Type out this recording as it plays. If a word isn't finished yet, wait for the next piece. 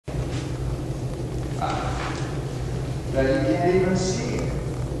that you can't even see it.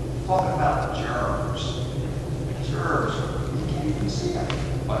 Talking about germs. Germs, you can't even see them.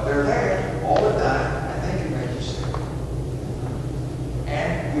 But they're there all the time, and they can make you sick.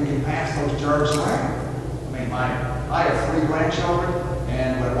 And we can pass those germs around. I mean, I have 3 grandchildren,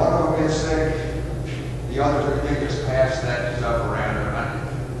 and when one of them gets sick, the other 2 just pass that stuff around.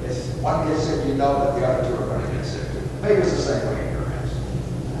 And if one gets sick, you know that the other 2 are going to get sick too. Maybe it's the same way in your house.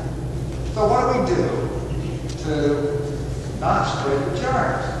 So what do we do to not spread the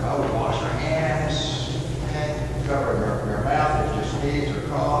germs? Well, we wash our hands, and cover your mouth if you sneeze or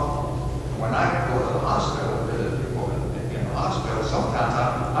cough. When I go to the hospital, visit people in the hospital, sometimes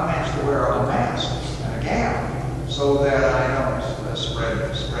I'm asked to wear a mask and a gown so that I don't spread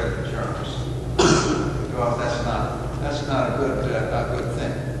the germs. Because that's not a good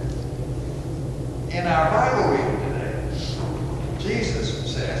thing. In our Bible reading today, Jesus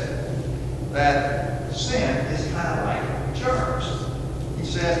says that sin is kind of like germs. He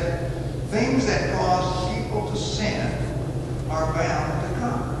says things that cause people to sin are bound to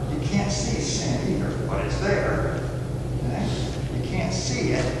come. You can't see sin either, but it's there. Okay? You can't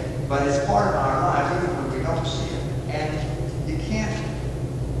see it, but it's part of our lives even when we don't see it. And you can't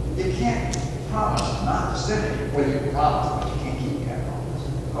promise not to sin. Well, you can promise, but you can't keep that promise.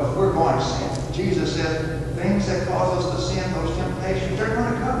 Because we're going to sin. Jesus said things that cause us to sin, those temptations, they're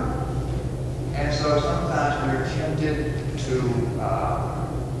going to come. And so sometimes we're tempted to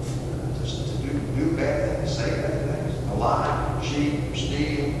do bad things, say bad things, lie, cheat,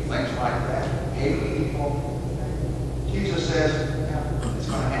 steal, things like that, hate people. Jesus says, it's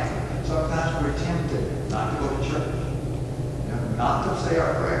going to happen. Sometimes we're tempted not to go to church, not to say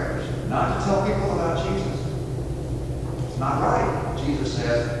our prayers, not to tell people about Jesus. It's not right. Jesus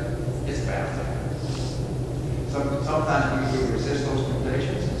says it's bad to happen. Sometimes we resist those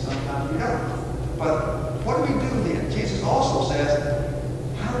temptations, and sometimes we don't. But what do we do then? Jesus also says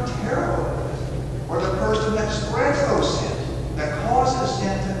how terrible it is for the person that spreads those sins, that causes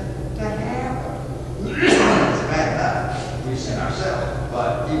sin to happen. It's bad enough we sin ourselves,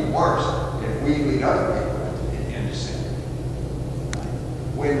 but even worse if we lead other people into sin.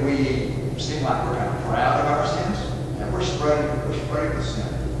 When we seem like we're kind of proud of our sins, and we're spreading the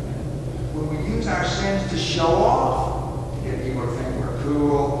sin. When we use our sins to show off, to get people to think we're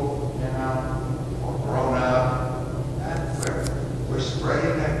cool, or grown up, we're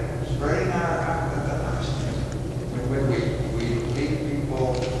spreading our sins. When we lead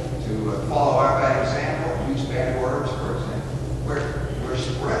people to follow our bad example, use bad words, for example, we're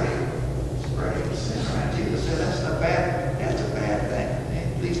spreading sin around. Jesus said that's a bad thing.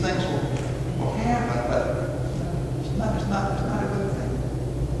 These things will happen, but it's not a good thing.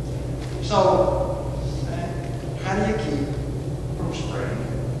 So, how do you keep from spreading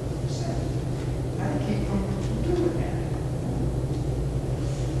sin? How do you keep from doing that?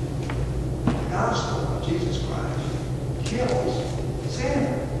 The gospel of Jesus Christ kills sin.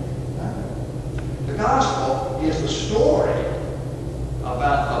 The gospel is the story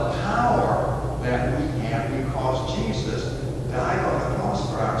about the power that we have because Jesus died on the cross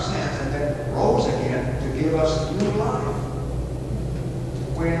for our sins and then rose again to give us new life.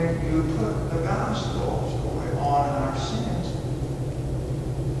 When you put the gospel story on our sins,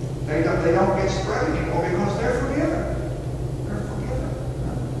 they don't get spread anymore because they're forgiven. They're forgiven.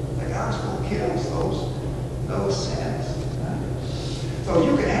 The gospel kills those sins. So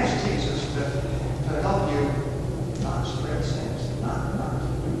you can ask Jesus to help you not spread sins, not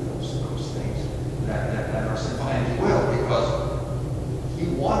do those things that are sinful, and He will, because He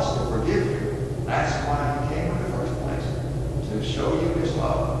wants to forgive you. That's why He came in the first place, to show you His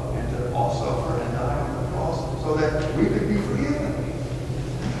love and to also suffer and die on the cross so that we could be forgiven.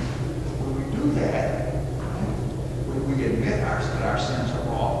 When we do that, when we admit that our sins are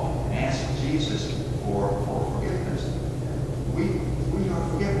wrong and ask Jesus for forgiveness, we are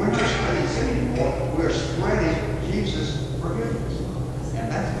forgiven. We're not spreading sin anymore. We're spreading Jesus' forgiveness. And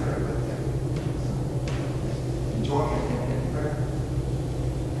that's a very good thing. Enjoy it in prayer.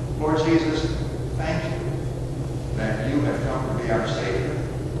 Lord Jesus, thank you that you have come to be our Savior,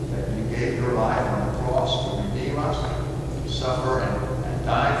 that you gave your life on the cross to redeem us, suffer and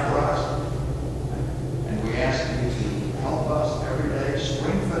die for us,